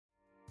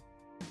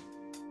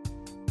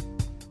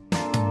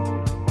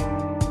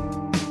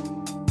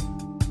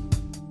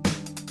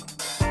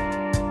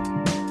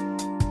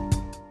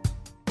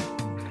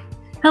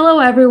Hello,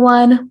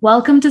 everyone.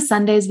 Welcome to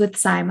Sundays with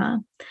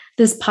Saima.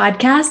 This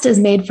podcast is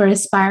made for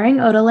aspiring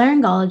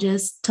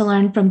otolaryngologists to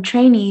learn from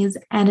trainees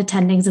and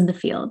attendings in the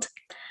field.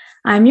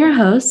 I'm your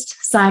host,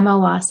 Saima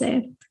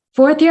Wase,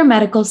 fourth-year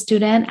medical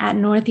student at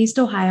Northeast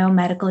Ohio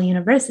Medical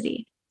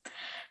University.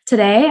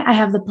 Today, I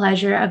have the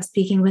pleasure of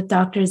speaking with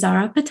Dr.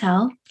 Zara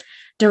Patel,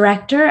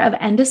 Director of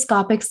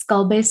Endoscopic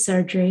Skull-Base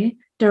Surgery,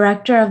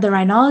 Director of the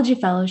Rhinology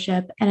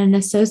Fellowship, and an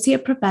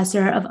Associate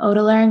Professor of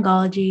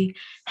Otolaryngology,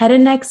 Head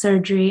and Neck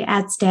Surgery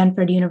at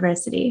Stanford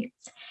University.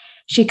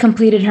 She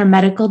completed her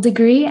medical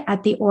degree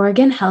at the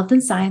Oregon Health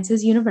and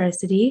Sciences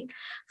University,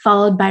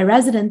 followed by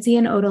residency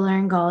in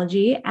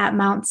otolaryngology at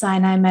Mount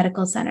Sinai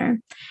Medical Center,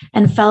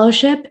 and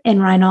fellowship in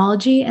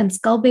rhinology and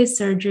skull-base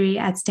surgery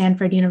at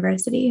Stanford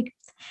University.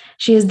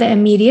 She is the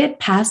immediate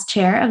past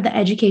chair of the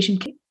Education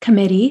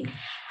Committee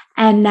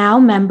and now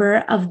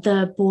member of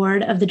the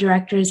board of the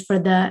directors for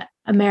the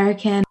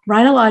American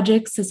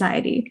Rhinologic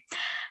Society.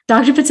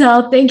 Dr.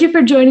 Patel, thank you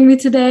for joining me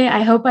today.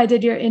 I hope I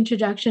did your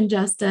introduction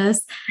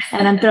justice,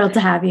 and I'm thrilled to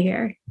have you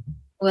here.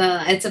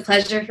 Well, it's a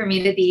pleasure for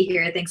me to be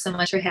here. Thanks so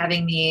much for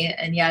having me.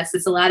 And yes,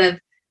 it's a lot of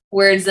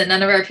words that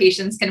none of our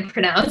patients can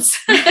pronounce.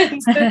 So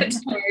don't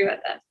worry about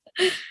that.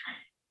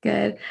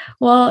 Good.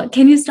 Well,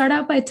 can you start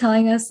out by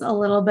telling us a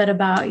little bit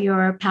about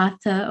your path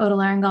to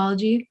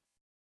otolaryngology?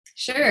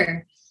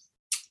 Sure.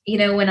 You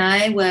know, when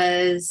I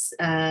was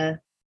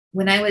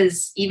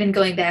even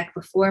going back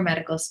before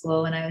medical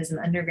school, when I was an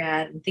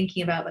undergrad and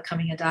thinking about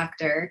becoming a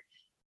doctor,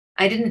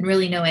 I didn't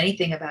really know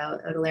anything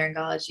about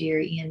otolaryngology or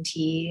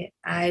ENT.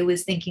 I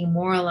was thinking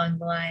more along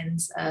the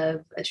lines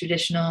of a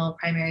traditional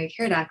primary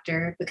care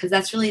doctor, because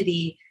that's really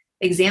the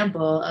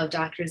example of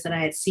doctors that I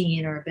had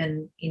seen or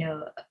been,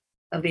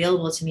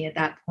 available to me at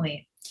that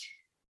point.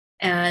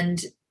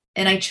 And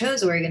I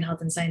chose Oregon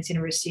Health and Science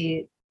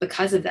University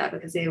because of that,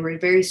 because they were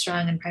very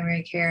strong in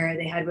primary care.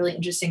 They had really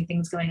interesting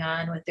things going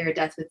on with their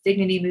Death with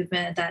Dignity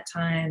movement at that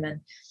time,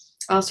 and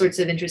all sorts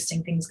of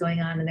interesting things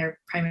going on in their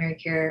primary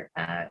care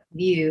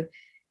view.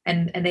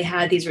 And they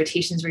had these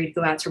rotations where you'd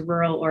go out to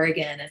rural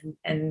Oregon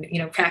and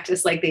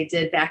practice like they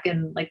did back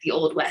in like the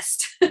Old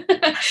West. And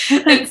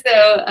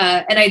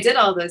I did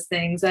all those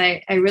things.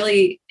 I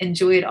really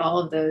enjoyed all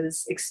of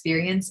those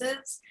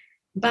experiences.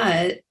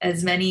 But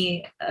as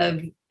many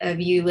of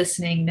you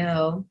listening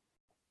know,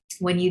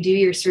 when you do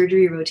your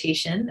surgery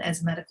rotation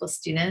as a medical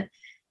student,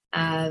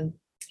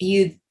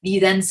 you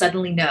then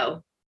suddenly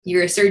know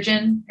you're a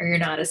surgeon or you're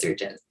not a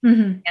surgeon.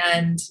 Mm-hmm.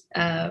 And,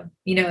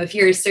 if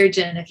you're a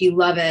surgeon, if you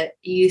love it,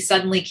 you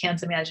suddenly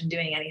can't imagine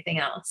doing anything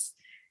else.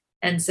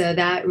 And so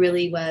that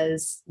really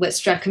was what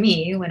struck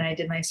me when I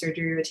did my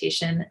surgery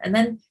rotation. And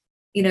then,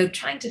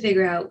 trying to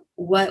figure out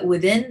what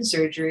within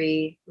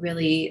surgery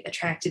really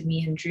attracted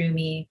me and drew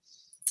me.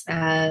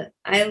 I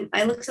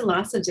looked at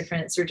lots of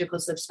different surgical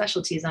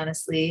subspecialties,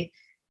 honestly.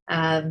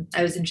 I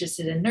was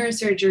interested in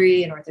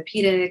neurosurgery and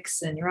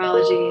orthopedics and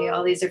neurology,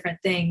 all these different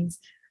things.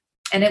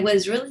 And it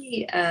was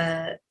really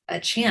a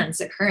chance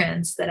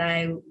occurrence that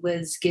I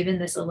was given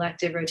this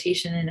elective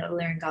rotation in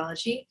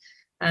otolaryngology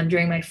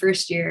during my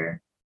first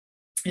year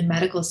in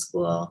medical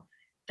school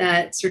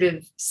that sort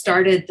of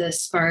started the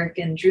spark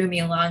and drew me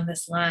along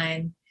this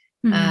line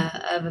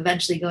of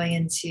eventually going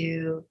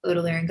into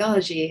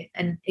otolaryngology.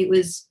 And it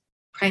was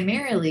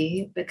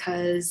primarily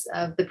because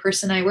of the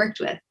person I worked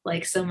with,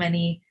 like so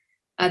many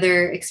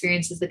other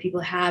experiences that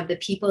people have, the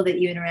people that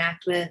you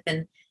interact with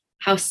and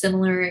how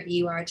similar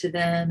you are to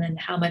them and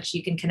how much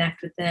you can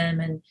connect with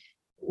them and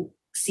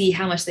see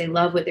how much they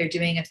love what they're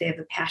doing, if they have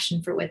a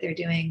passion for what they're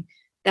doing.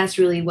 That's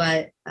really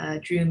what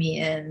drew me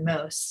in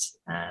most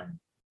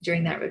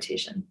during that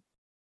rotation.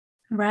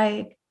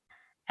 Right.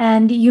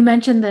 And you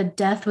mentioned the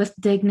Death with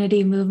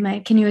Dignity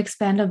movement. Can you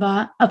expand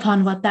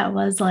upon what that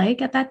was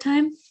like at that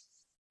time?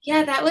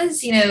 Yeah, that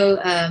was,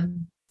 I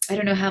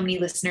don't know how many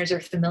listeners are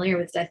familiar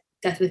with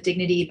Death with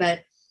Dignity, but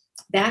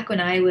back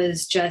when I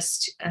was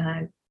just,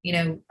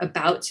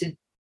 about to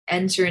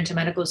enter into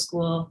medical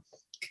school,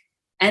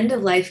 end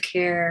of life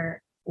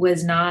care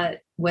was not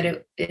what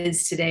it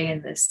is today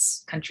in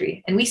this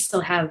country. And we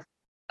still have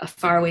a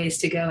far ways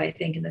to go, I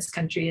think, in this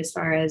country as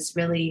far as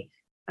really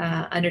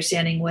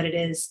understanding what it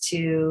is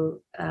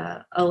to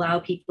allow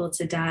people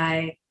to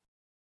die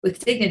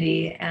with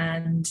dignity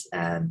and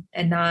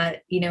not,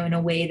 in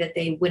a way that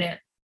they wouldn't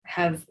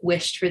have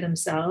wished for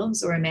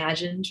themselves or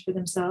imagined for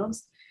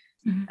themselves.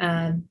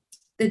 Mm-hmm.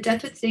 The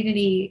Death with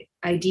Dignity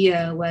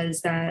idea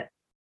was that,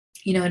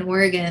 in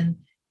Oregon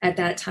at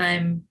that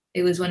time,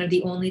 it was one of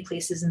the only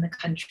places in the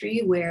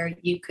country where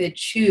you could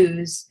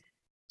choose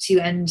to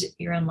end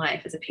your own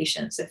life as a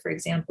patient. So, for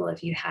example,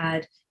 if you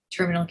had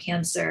terminal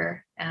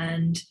cancer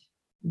and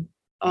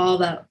all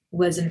that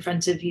was in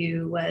front of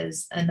you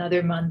was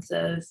another month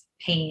of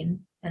pain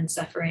and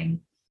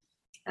suffering,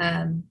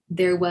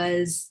 there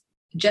was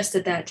just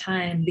at that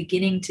time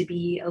beginning to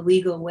be a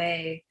legal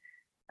way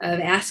of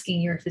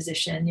asking your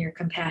physician, your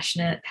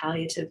compassionate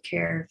palliative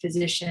care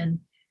physician,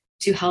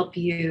 to help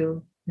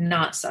you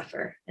not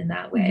suffer in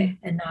that way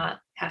and not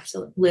have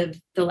to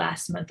live the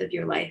last month of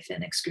your life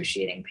in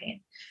excruciating pain.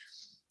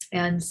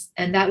 and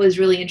that was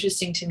really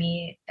interesting to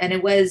me. And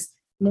it was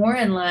more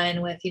in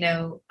line with,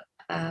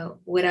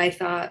 what I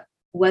thought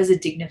was a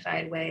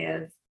dignified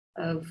way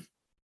of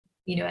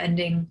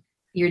ending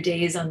your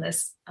days on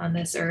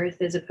this earth,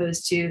 as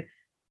opposed to,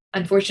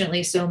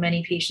 unfortunately, so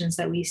many patients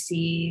that we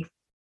see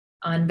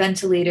on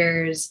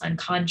ventilators,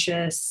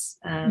 unconscious,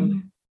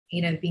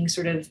 being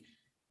sort of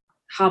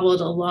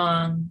hobbled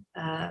along,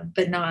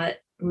 but not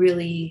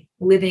really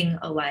living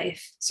a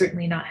life,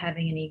 certainly not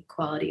having any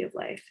quality of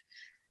life.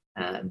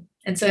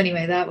 And so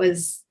anyway, that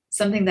was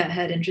something that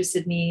had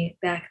interested me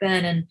back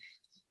then, and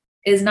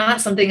is not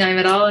something I'm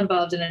at all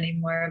involved in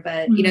anymore.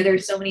 But,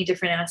 there's so many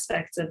different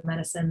aspects of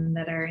medicine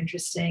that are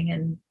interesting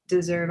and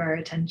deserve our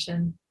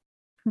attention.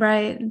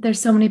 Right. There's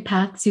so many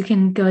paths you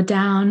can go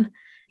down.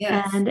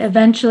 Yes. And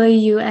eventually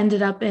you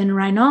ended up in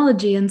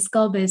rhinology and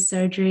skull-base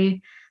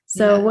surgery.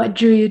 So what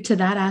drew you to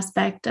that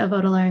aspect of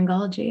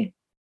otolaryngology?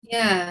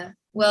 Yeah.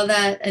 Well,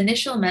 that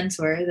initial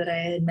mentor that I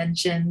had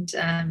mentioned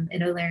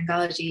in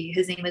otolaryngology,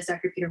 his name is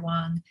Dr. Peter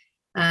Wong,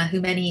 who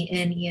many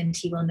in ENT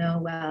will know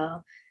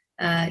well.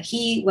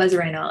 He was a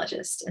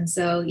rhinologist. And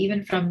so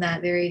even from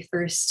that very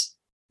first,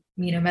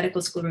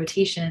 medical school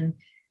rotation,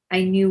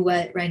 I knew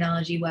what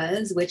rhinology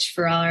was, which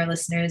for all our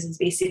listeners is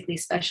basically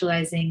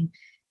specializing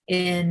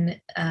in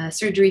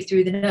surgery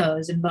through the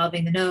nose,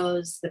 involving the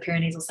nose, the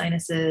paranasal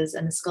sinuses,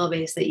 and the skull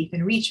base that you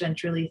can reach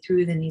ventrally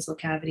through the nasal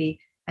cavity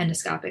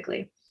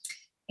endoscopically.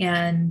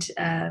 And,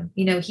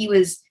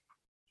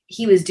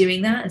 he was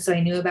doing that. And so I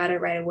knew about it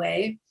right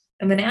away.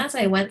 And then as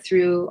I went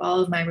through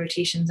all of my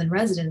rotations in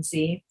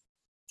residency,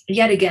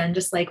 yet again,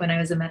 just like when I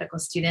was a medical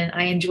student,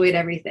 I enjoyed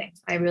everything.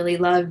 I really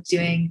loved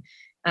doing,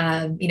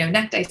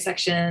 neck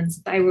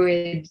dissections,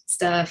 thyroid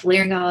stuff,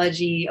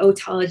 laryngology,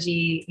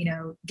 otology,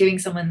 giving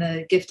someone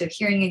the gift of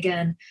hearing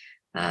again.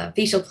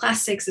 Facial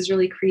plastics is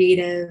really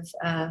creative.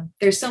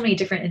 There's so many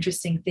different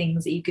interesting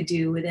things that you could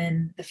do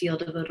within the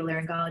field of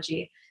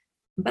otolaryngology.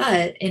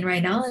 But in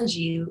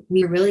rhinology,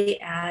 we were really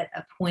at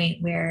a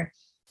point where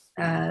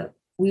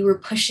we were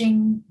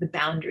pushing the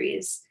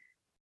boundaries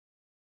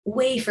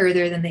way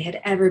further than they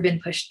had ever been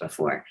pushed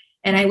before.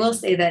 And I will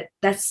say that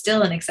that's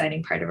still an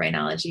exciting part of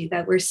rhinology,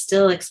 that we're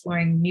still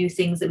exploring new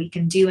things that we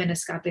can do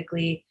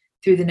endoscopically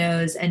through the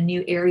nose, and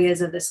new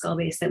areas of the skull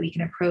base that we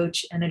can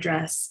approach and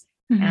address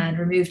and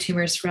remove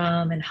tumors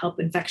from and help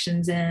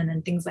infections in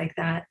and things like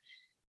that.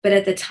 But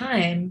at the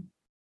time,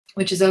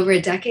 which is over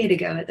a decade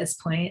ago at this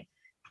point,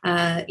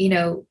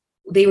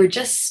 they were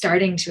just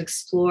starting to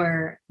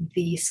explore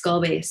the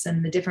skull base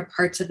and the different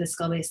parts of the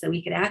skull base that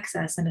we could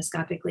access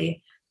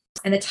endoscopically,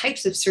 and the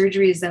types of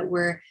surgeries that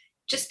were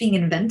just being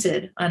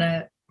invented on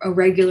a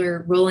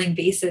regular rolling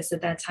basis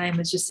at that time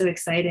was just so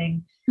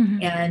exciting.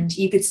 And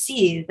you could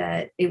see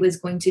that it was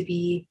going to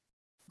be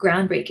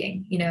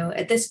groundbreaking.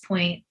 At this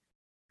point,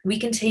 we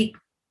can take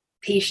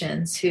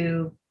patients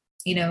who,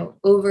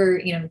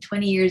 over,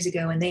 20 years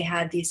ago, when they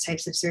had these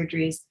types of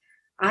surgeries,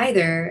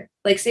 either,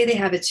 like, say they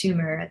have a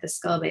tumor at the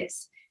skull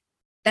base,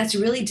 that's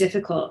really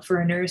difficult for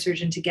a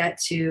neurosurgeon to get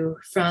to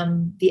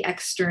from the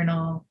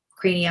external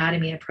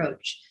craniotomy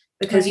approach,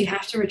 because you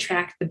have to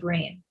retract the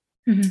brain.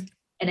 And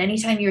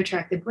anytime you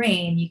retract the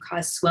brain, you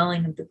cause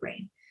swelling of the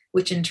brain,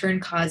 which in turn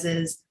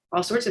causes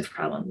all sorts of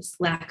problems,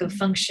 lack of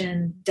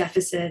function,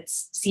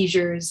 deficits,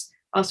 seizures,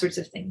 all sorts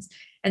of things.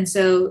 And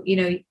so,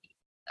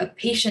 a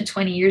patient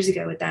 20 years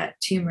ago with that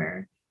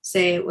tumor,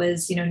 say it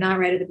was, not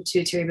right at the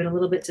pituitary, but a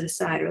little bit to the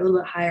side or a little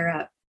bit higher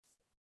up,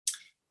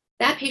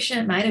 that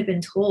patient might have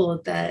been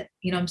told that,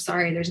 I'm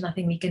sorry, there's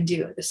nothing we can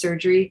do. The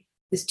surgery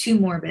is too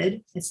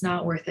morbid. It's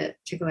not worth it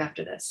to go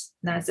after this.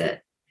 And that's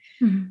it.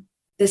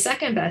 The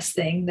second best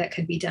thing that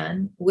could be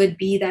done would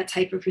be that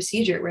type of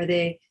procedure where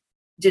they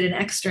did an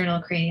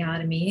external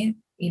craniotomy,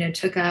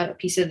 took out a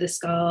piece of the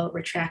skull,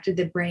 retracted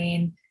the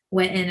brain,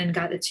 went in and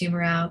got the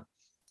tumor out.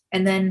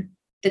 And then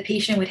the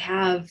patient would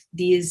have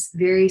these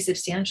very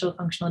substantial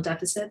functional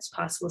deficits,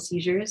 possible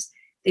seizures.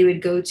 They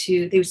would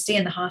stay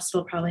in the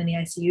hospital, probably in the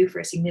ICU, for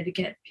a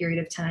significant period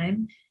of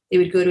time. They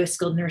would go to a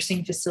skilled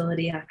nursing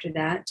facility after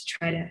that to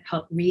try to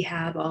help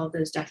rehab all of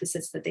those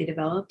deficits that they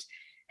developed.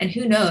 And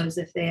who knows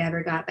if they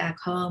ever got back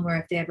home or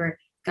if they ever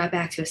got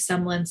back to a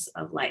semblance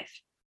of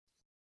life.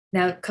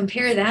 Now,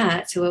 compare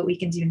that to what we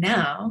can do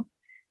now.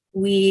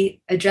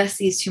 We address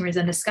these tumors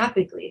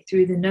endoscopically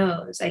through the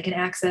nose. I can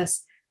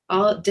access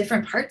all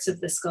different parts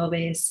of the skull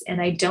base,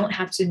 and I don't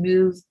have to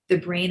move the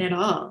brain at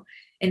all.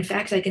 In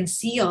fact, I can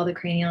see all the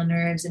cranial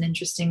nerves and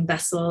interesting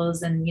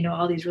vessels and,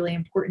 all these really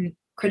important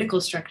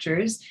critical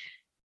structures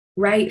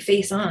right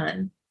face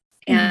on,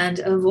 and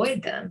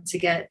avoid them to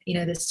get,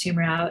 this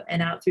tumor out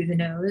and out through the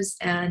nose.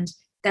 And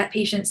that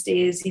patient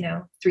stays,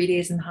 3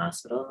 days in the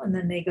hospital, and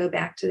then they go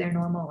back to their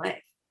normal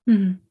life.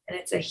 And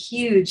it's a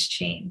huge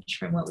change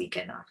from what we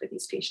can offer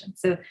these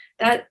patients. So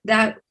that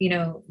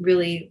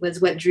really was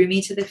what drew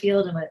me to the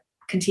field and what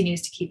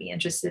continues to keep me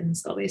interested in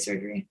skull-base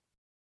surgery.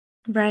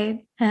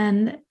 Right.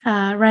 And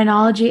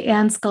rhinology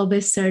and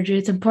skull-base surgery,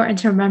 it's important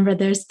to remember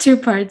there's two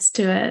parts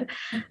to it.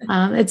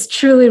 It's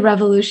truly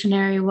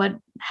revolutionary what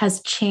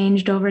has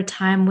changed over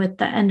time with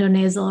the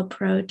endonasal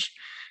approach.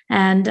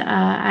 And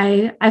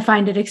I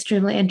find it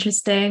extremely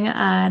interesting.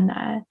 And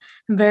I'm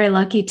very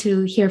lucky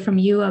to hear from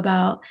you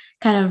about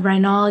kind of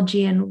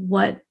rhinology and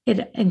what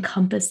it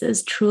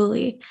encompasses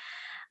truly.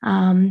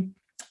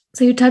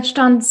 So you touched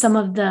on some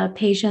of the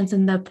patients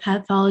and the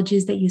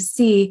pathologies that you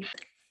see.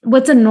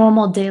 What's a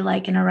normal day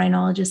like in a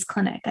rhinologist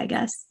clinic, I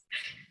guess?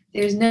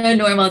 There's no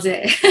normal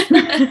day.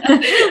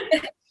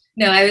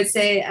 No, I would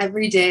say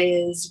every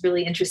day is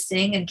really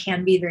interesting and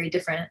can be very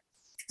different.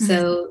 Mm-hmm.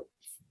 So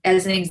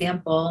as an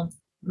example,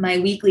 my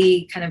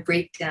weekly kind of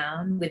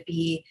breakdown would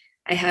be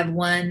I have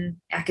one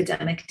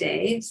academic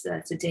day. So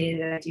that's a day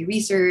that I do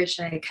research,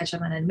 I catch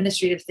up on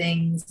administrative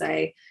things,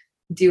 I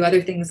do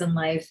other things in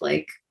life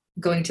like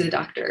going to the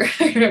doctor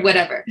or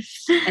whatever.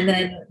 And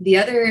then the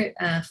other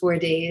 4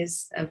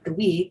 days of the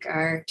week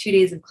are 2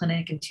 days of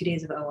clinic and 2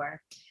 days of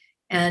OR.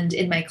 And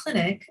in my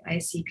clinic, I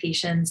see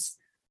patients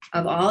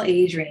of all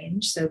age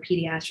range, so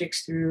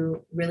pediatrics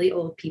through really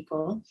old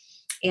people,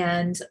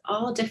 and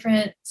all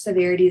different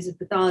severities of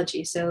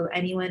pathology. So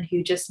anyone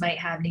who just might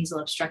have nasal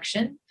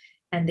obstruction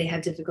and they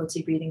have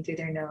difficulty breathing through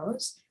their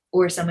nose,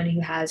 or someone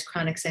who has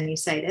chronic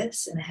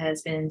sinusitis and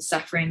has been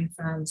suffering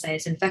from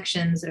sinus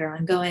infections that are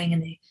ongoing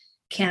and they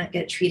can't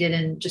get treated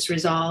and just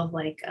resolve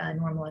like a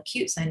normal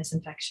acute sinus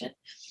infection.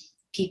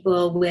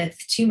 People with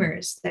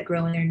tumors that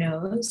grow in their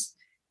nose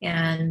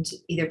and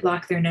either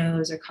block their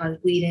nose or cause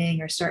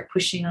bleeding or start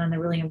pushing on the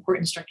really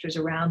important structures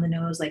around the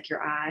nose, like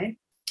your eye.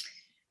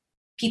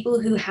 People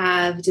who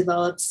have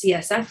developed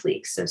CSF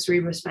leaks, so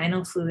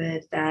cerebrospinal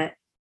fluid that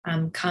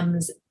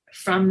comes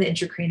from the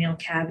intracranial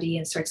cavity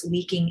and starts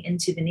leaking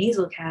into the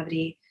nasal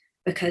cavity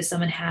because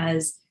someone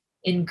has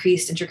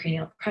increased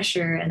intracranial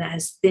pressure and that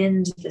has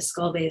thinned the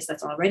skull base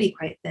that's already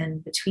quite thin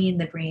between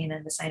the brain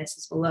and the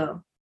sinuses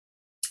below.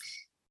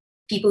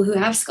 People who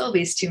have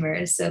skull-based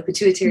tumors, so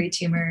pituitary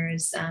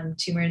tumors,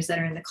 tumors that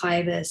are in the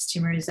clivus,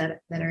 tumors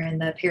that are in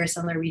the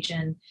paracellular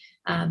region,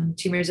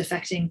 tumors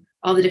affecting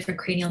all the different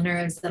cranial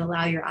nerves that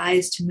allow your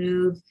eyes to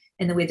move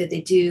in the way that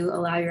they do,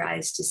 allow your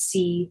eyes to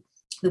see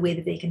the way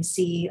that they can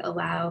see,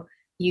 allow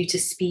you to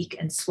speak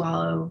and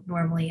swallow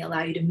normally,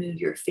 allow you to move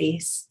your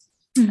face,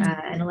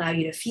 and allow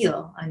you to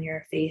feel on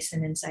your face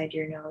and inside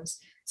your nose.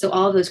 So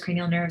all of those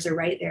cranial nerves are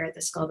right there at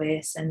the skull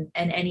base, and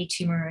any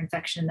tumor or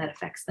infection that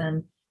affects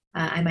them,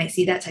 I might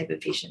see that type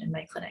of patient in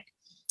my clinic.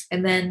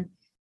 And then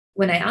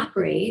when I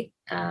operate,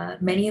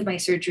 many of my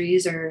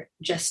surgeries are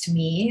just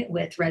me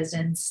with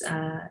residents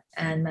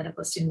and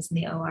medical students in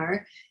the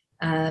OR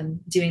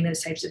doing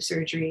those types of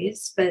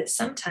surgeries. But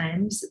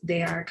sometimes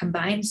they are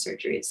combined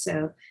surgeries.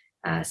 So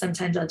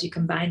sometimes I'll do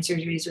combined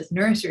surgeries with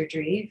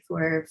neurosurgery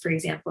for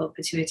example,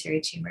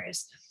 pituitary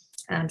tumors.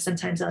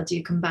 Sometimes I'll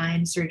do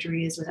combined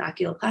surgeries with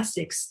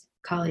oculoplastics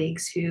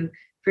colleagues who,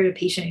 for a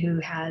patient who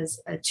has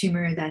a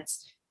tumor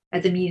that's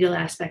at the medial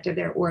aspect of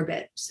their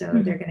orbit. So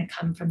they're going to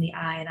come from the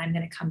eye and I'm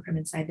going to come from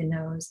inside the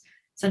nose.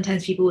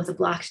 Sometimes people with a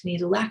blocked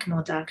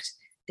nasolacrimal duct,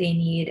 they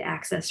need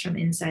access from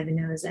inside the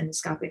nose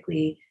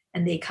endoscopically,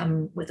 and they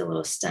come with a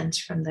little stent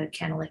from the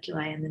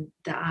canaliculi and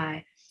the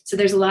eye. So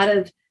there's a lot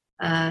of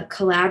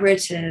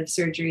collaborative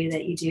surgery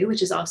that you do,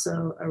 which is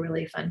also a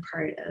really fun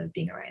part of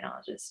being a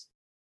rhinologist.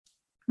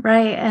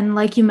 Right. And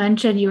like you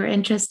mentioned, you were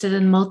interested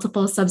in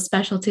multiple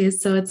subspecialties.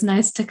 So it's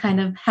nice to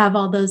kind of have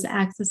all those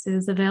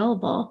accesses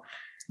available.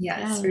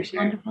 Yes, for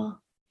sure. Wonderful.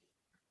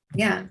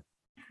 Yeah.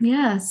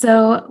 Yeah.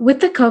 So with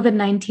the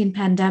COVID-19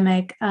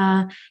 pandemic,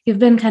 you've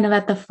been kind of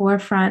at the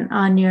forefront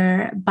on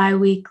your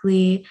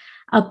biweekly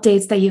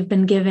updates that you've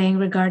been giving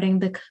regarding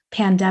the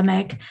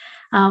pandemic.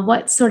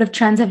 What sort of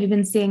trends have you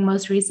been seeing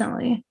most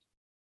recently?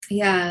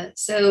 Yeah.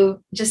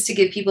 So just to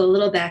give people a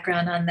little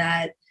background on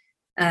that,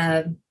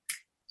 the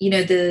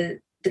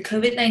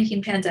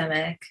COVID-19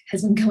 pandemic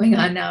has been going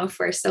on now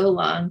for so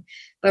long,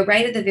 but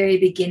right at the very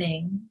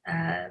beginning,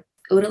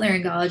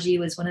 otolaryngology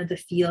was one of the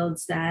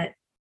fields that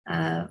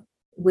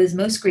was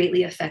most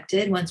greatly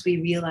affected once we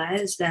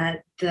realized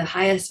that the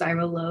highest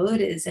viral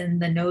load is in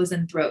the nose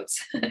and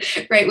throats,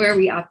 right where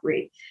we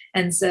operate.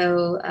 And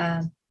so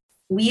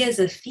we as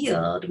a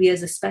field, we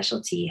as a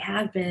specialty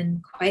have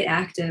been quite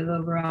active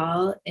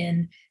overall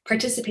in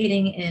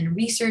participating in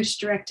research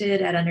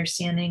directed at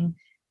understanding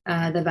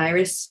the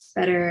virus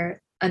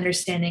better,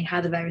 understanding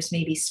how the virus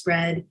may be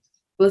spread,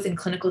 both in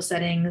clinical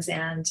settings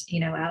and,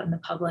 out in the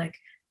public.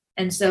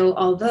 And so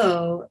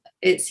although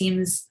it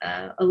seems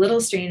a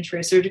little strange for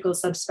a surgical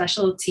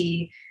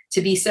subspecialty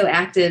to be so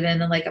active in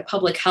like a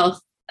public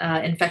health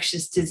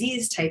infectious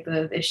disease type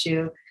of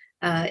issue,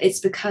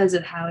 it's because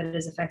of how it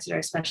has affected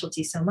our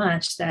specialty so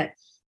much that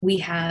we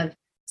have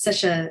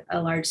such a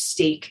large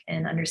stake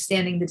in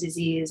understanding the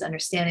disease,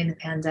 understanding the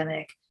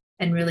pandemic,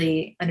 and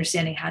really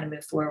understanding how to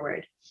move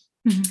forward.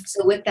 Mm-hmm.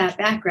 So with that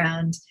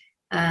background,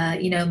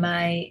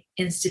 my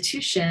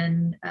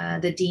institution,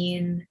 the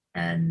dean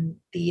and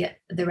the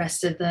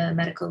rest of the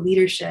medical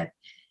leadership,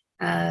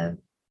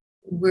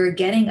 we're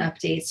getting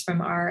updates from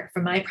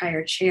my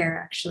prior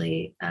chair,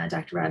 actually,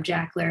 Dr. Rob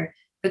Jackler,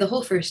 for the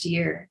whole first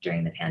year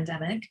during the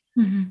pandemic.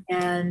 Mm-hmm.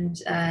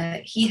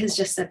 And he has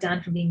just stepped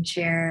down from being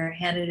chair,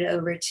 handed it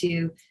over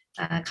to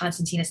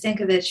Konstantina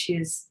Stankovic,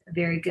 who's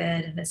very good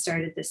and has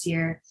started this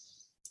year.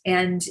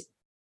 And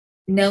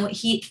no,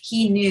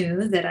 he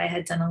knew that I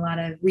had done a lot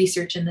of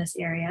research in this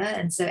area,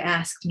 and so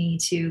asked me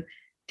to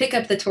pick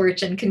up the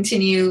torch and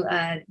continue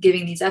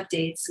giving these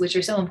updates, which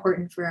are so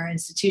important for our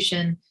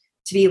institution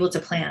to be able to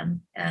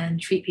plan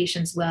and treat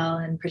patients well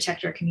and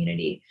protect our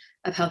community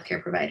of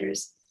healthcare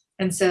providers.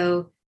 And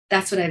so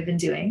that's what I've been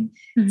doing.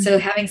 Mm-hmm. So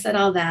having said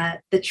all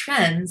that, the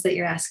trends that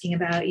you're asking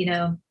about,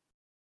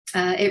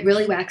 it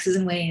really waxes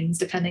and wanes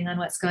depending on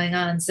what's going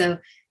on. So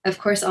of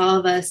course, all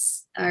of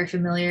us are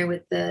familiar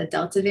with the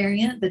Delta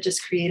variant that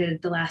just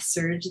created the last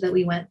surge that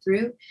we went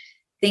through.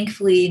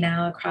 Thankfully,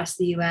 now across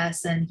the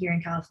US and here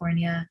in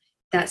California,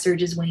 that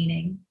surge is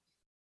waning.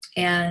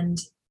 And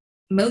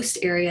most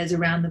areas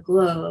around the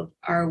globe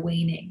are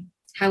waning.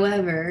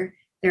 However,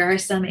 there are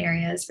some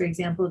areas, for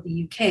example,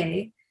 the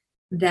UK,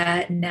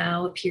 that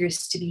now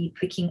appears to be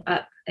picking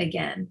up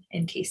again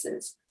in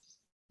cases.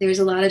 There's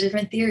a lot of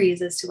different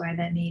theories as to why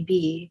that may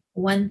be.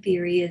 One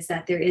theory is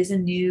that there is a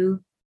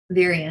new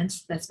variant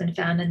that's been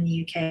found in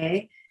the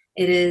UK.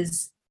 It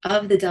is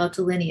of the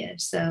Delta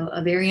lineage, so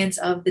a variant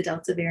of the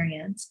Delta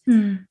variant.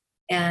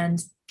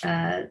 And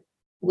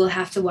we'll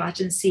have to watch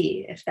and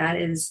see if that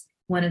is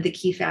one of the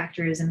key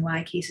factors in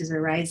why cases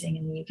are rising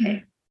in the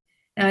UK.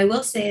 Now, I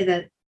will say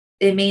that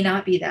it may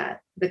not be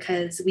that,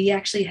 because we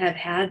actually have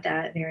had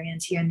that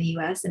variant here in the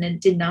US, and it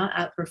did not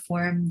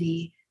outperform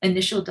the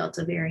initial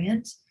Delta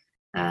variant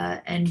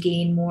and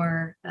gain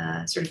more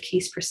sort of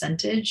case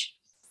percentage.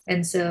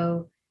 And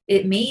so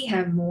it may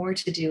have more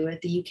to do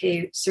with the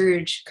UK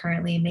surge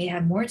currently, may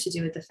have more to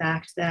do with the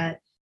fact that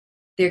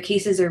their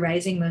cases are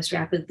rising most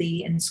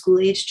rapidly in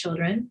school-age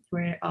children who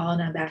are all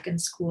now back in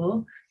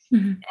school.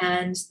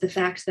 And the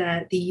fact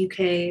that the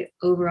UK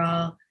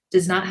overall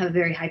does not have a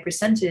very high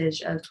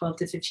percentage of 12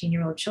 to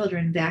 15-year-old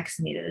children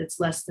vaccinated. It's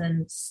less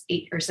than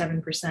 8 or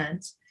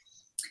 7%.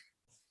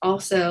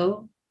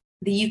 Also,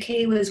 the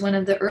UK was one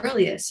of the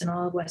earliest in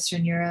all of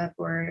Western Europe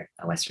or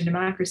Western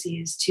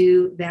democracies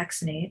to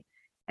vaccinate.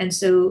 And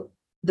so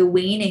the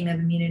waning of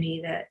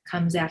immunity that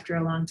comes after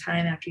a long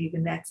time after you've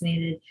been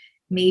vaccinated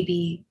may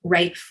be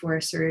ripe for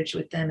a surge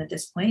with them at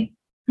this point.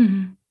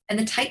 And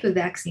the type of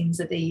vaccines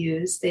that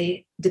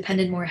they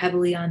depended more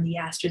heavily on the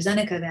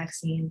AstraZeneca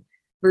vaccine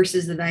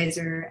versus the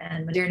Pfizer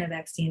and Moderna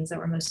vaccines that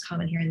were most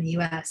common here in the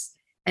US.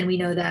 And we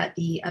know that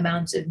the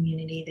amount of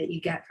immunity that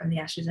you get from the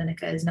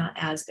AstraZeneca is not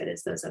as good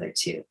as those other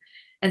two.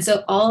 And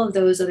so all of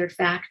those other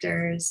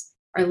factors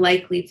are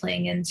likely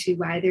playing into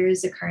why there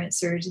is a current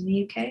surge in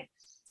the UK.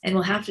 And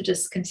we'll have to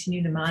just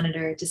continue to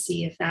monitor to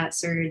see if that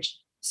surge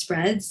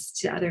spreads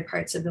to other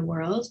parts of the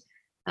world,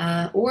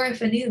 or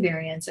if a new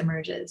variant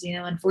emerges.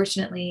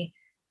 Unfortunately,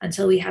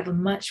 until we have a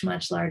much,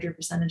 much larger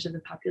percentage of the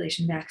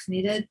population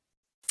vaccinated,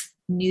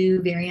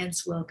 new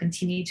variants will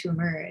continue to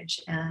emerge.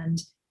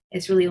 And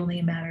it's really only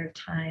a matter of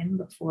time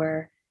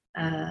before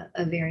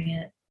a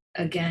variant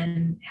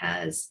again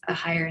has a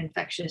higher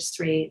infectious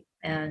rate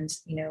and,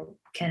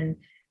 can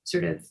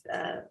sort of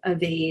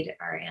evade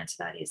our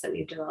antibodies that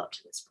we've developed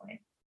to this point.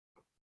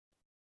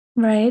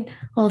 Right.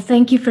 Well,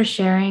 thank you for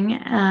sharing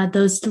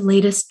those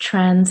latest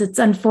trends. It's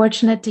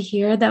unfortunate to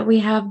hear that we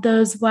have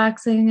those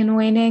waxing and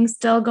waning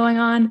still going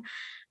on,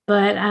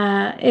 but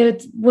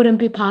it wouldn't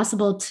be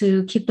possible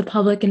to keep the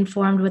public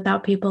informed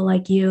without people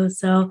like you.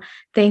 So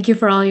thank you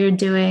for all you're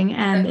doing.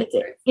 And it's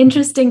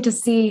interesting to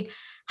see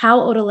how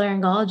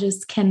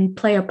otolaryngologists can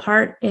play a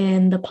part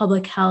in the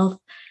public health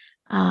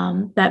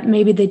that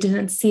maybe they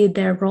didn't see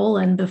their role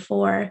in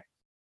before.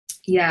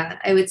 Yeah,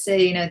 I would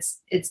say,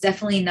 it's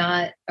definitely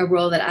not a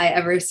role that I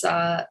ever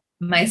saw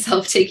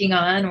myself taking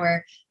on,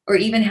 or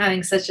even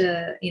having such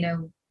a,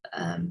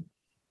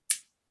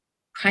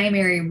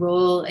 primary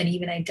role in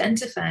even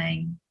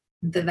identifying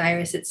the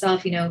virus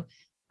itself.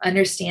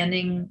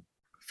 Understanding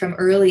from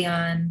early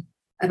on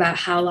about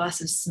how loss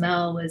of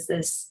smell was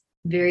this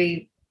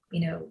very,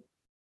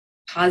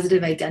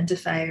 positive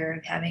identifier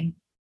of having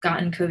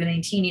gotten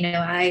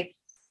COVID-19.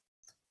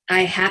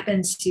 I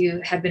happen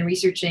to have been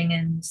researching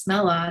in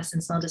smell loss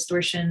and smell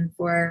distortion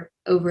for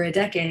over a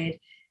decade.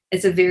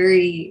 It's a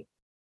very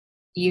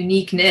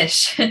unique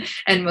niche,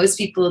 and most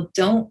people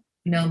don't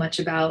know much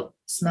about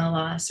smell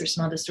loss or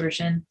smell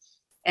distortion.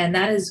 And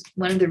that is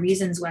one of the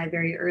reasons why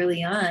very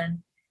early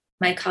on,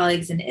 my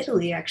colleagues in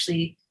Italy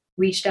actually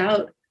reached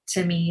out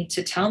to me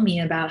to tell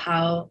me about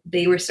how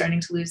they were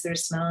starting to lose their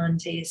smell and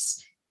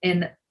taste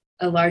in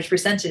a large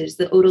percentage.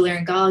 The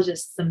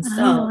otolaryngologists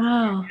themselves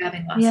are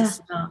having loss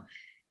of smell.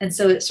 And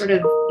so it sort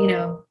of,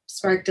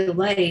 sparked a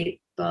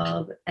light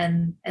bulb.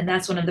 And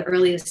that's one of the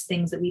earliest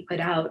things that we put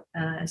out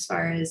as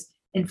far as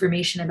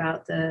information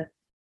about the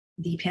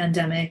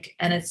pandemic.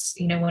 And it's,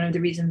 one of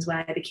the reasons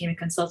why I became a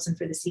consultant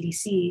for the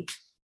CDC,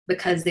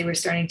 because they were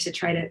starting to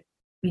try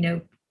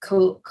to,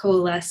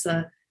 coalesce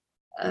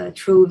a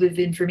trove of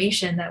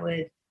information that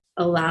would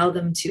allow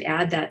them to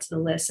add that to the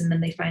list. And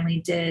then they finally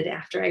did,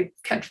 after I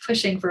kept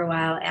pushing for a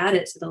while, add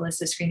it to the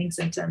list of screening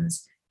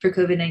symptoms for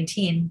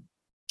COVID-19.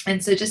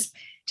 And so just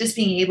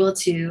being able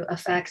to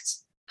affect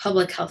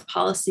public health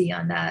policy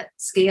on that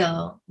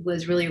scale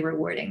was really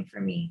rewarding for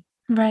me.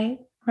 Right,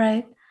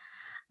 right.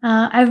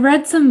 I've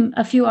read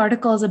a few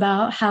articles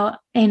about how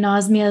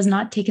anosmia is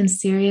not taken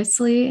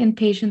seriously in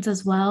patients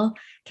as well.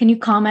 Can you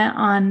comment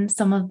on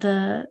some of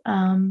the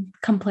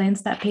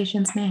complaints that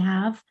patients may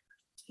have?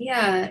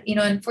 Yeah,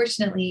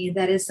 unfortunately,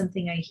 that is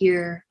something I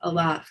hear a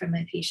lot from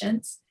my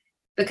patients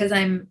because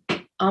I'm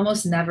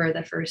almost never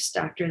the first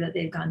doctor that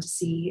they've gone to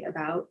see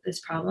about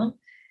this problem.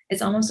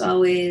 It's almost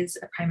always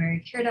a primary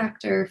care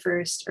doctor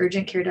first,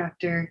 urgent care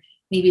doctor,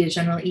 maybe a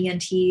general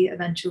ENT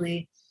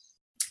eventually.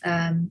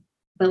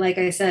 But like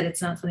I said,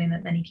 it's not something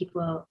that many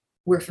people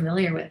were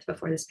familiar with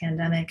before this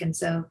pandemic. And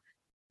so,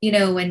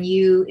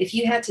 if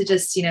you had to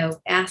just,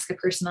 ask a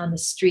person on the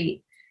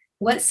street,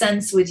 what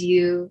sense would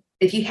you,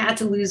 if you had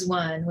to lose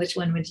one, which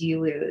one would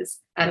you lose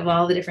out of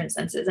all the different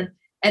senses?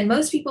 And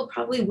most people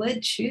probably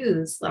would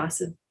choose loss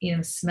of,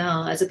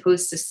 smell as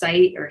opposed to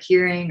sight or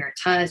hearing or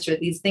touch or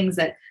these things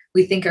that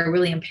we think are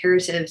really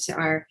imperative to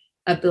our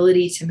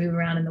ability to move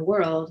around in the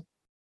world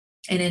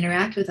and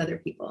interact with other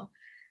people.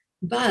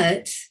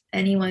 But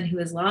anyone who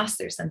has lost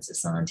their sense of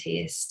smell and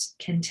taste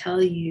can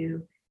tell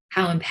you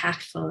how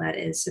impactful that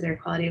is to their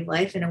quality of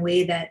life in a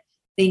way that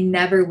they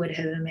never would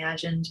have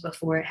imagined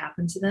before it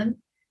happened to them.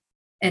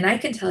 And I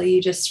can tell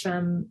you just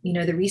from,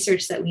 the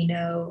research that we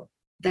know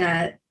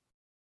that,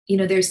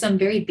 there's some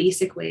very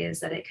basic ways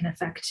that it can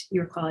affect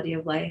your quality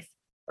of life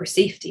or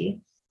safety.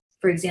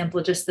 For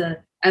example, just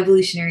the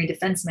evolutionary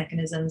defense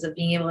mechanisms of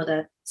being able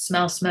to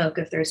smell smoke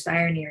if there's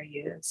fire near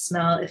you,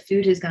 smell if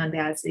food has gone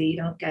bad so you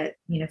don't get,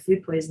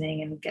 food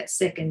poisoning and get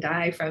sick and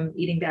die from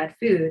eating bad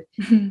food.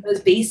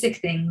 Those basic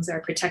things are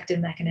protective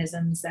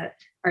mechanisms that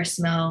our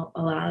smell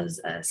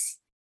allows us.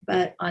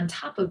 But on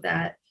top of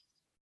that,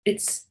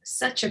 it's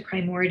such a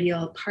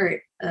primordial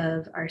part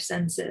of our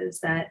senses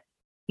that,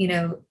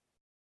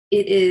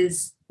 it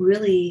is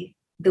really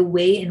the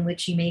way in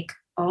which you make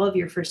all of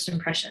your first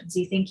impressions.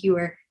 You think you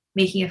are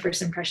making a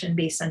first impression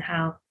based on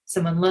how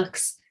someone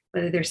looks,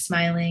 whether they're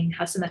smiling,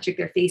 how symmetric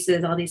their face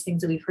is, all these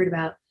things that we've heard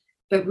about.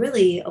 But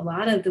really, a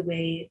lot of the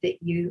way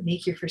that you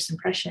make your first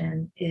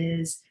impression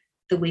is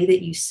the way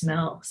that you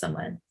smell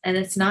someone. And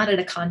it's not at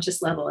a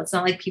conscious level. It's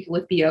not like people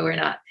with BO or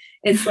not.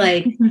 It's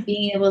like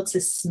being able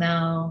to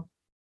smell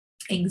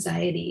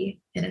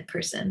anxiety in a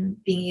person,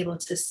 being able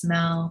to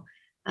smell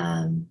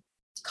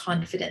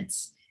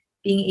confidence,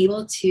 being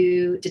able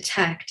to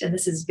detect, and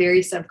this is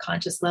very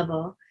subconscious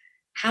level,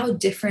 how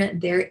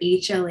different their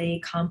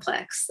HLA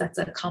complex, that's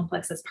a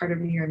complex that's part of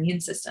your immune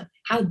system,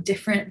 how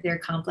different their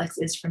complex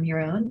is from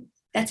your own.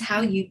 That's how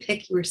you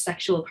pick your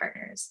sexual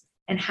partners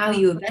and how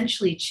you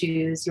eventually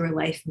choose your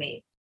life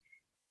mate.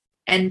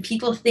 And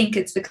people think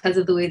it's because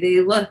of the way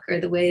they look or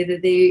the way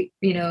that they,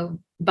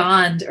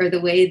 bond or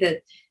the way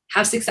that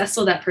how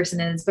successful that person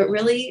is. But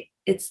really,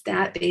 it's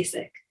that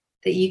basic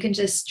that you can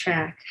just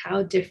track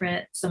how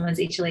different someone's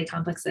HLA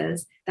complex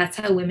is. That's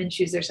how women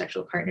choose their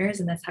sexual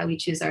partners, and that's how we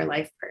choose our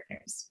life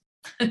partners.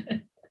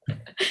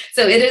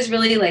 So it is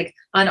really like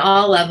on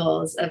all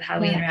levels of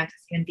how we interact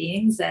with human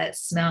beings that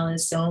smell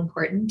is so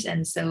important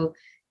and so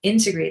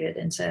integrated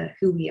into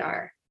who we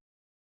are.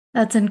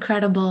 That's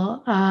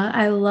incredible.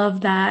 I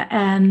love that.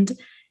 And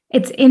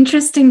it's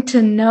interesting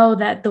to know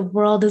that the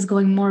world is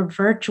going more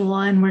virtual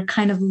and we're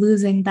kind of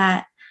losing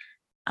that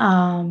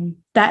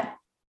that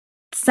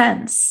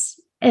sense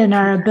in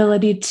our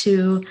ability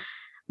to,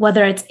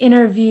 whether it's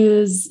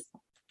interviews,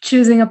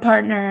 choosing a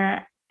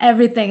partner,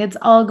 everything, it's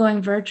all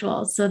going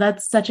virtual. So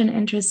that's such an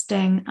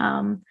interesting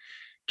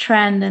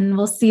trend, and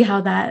we'll see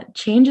how that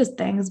changes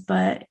things,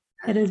 but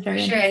it is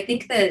very sure. I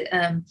think that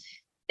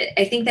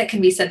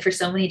can be said for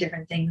so many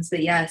different things,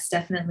 but yes,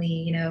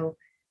 definitely,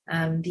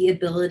 the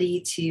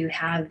ability to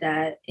have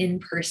that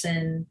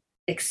in-person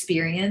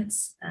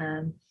experience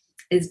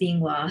is being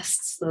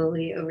lost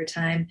slowly over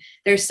time.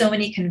 There's so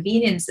many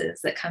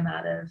conveniences that come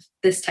out of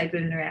this type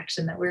of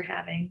interaction that we're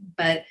having,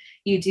 but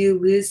you do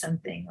lose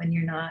something when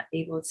you're not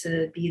able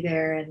to be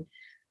there and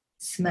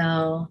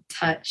smell,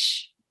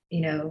 touch,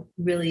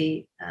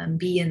 really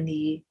be in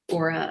the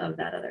aura of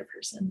that other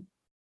person.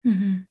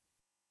 Mm-hmm.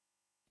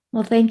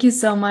 Well, thank you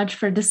so much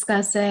for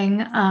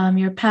discussing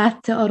your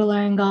path to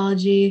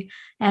otolaryngology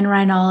and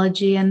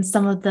rhinology and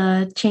some of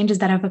the changes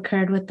that have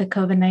occurred with the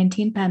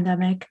COVID-19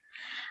 pandemic.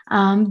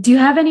 Do you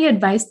have any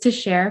advice to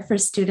share for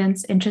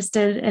students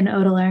interested in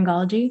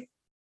otolaryngology?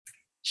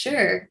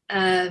 Sure.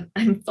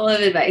 I'm full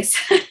of advice.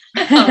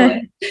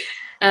 I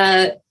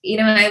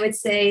would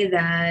say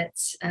that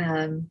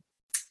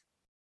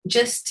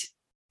just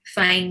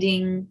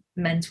finding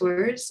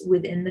mentors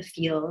within the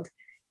field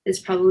is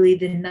probably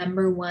the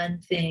number one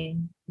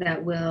thing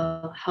that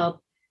will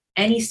help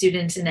any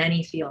student in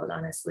any field,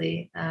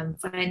 honestly.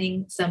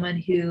 Finding someone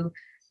who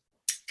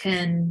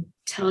can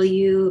tell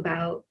you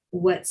about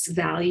what's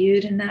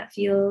valued in that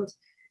field,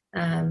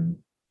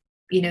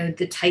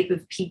 the type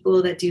of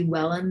people that do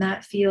well in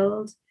that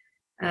field,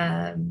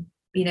 and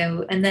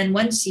then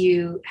once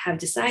you have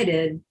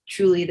decided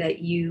truly that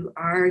you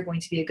are going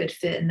to be a good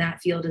fit and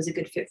that field is a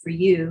good fit for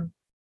you,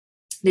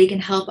 they can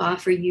help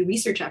offer you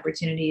research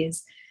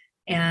opportunities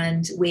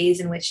and ways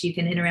in which you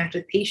can interact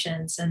with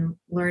patients and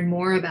learn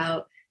more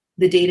about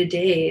the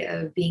day-to-day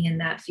of being in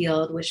that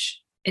field,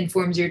 which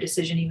informs your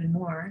decision even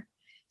more.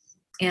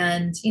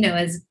 And,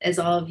 as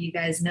all of you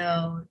guys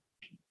know,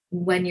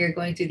 when you're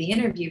going through the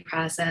interview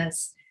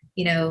process,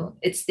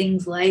 it's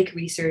things like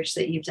research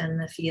that you've done in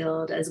the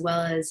field, as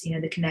well as,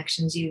 the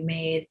connections you've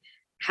made,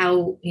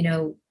 how,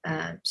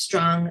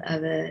 strong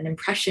of an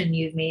impression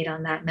you've made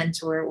on that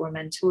mentor or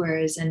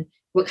mentors, and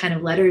what kind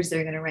of letters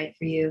they're going to write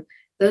for you.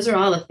 Those are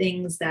all the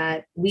things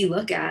that we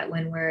look at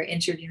when we're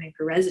interviewing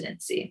for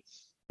residency.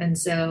 And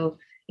so,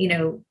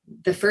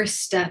 the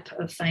first step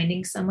of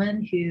finding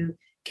someone who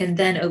can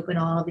then open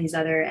all these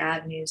other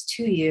avenues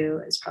to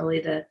you is probably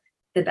the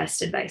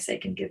best advice I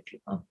can give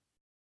people.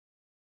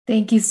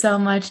 Thank you so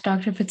much,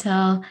 Dr.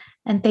 Patel.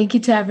 And thank you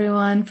to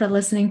everyone for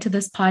listening to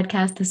this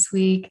podcast this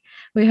week.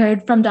 We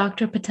heard from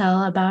Dr.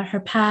 Patel about her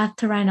path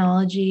to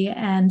rhinology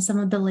and some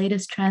of the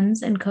latest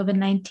trends in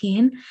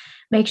COVID-19.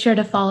 Make sure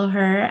to follow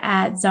her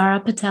at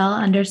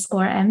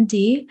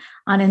ZaraPatel_MD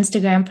on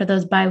Instagram for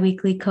those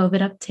biweekly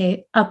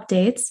COVID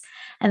updates.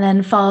 And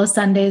then follow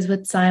Sundays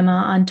with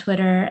Saima on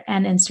Twitter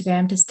and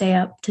Instagram to stay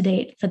up to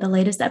date for the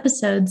latest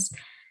episodes.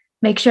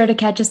 Make sure to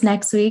catch us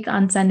next week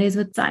on Sundays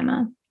with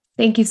Saima.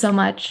 Thank you so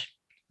much.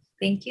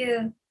 Thank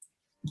you.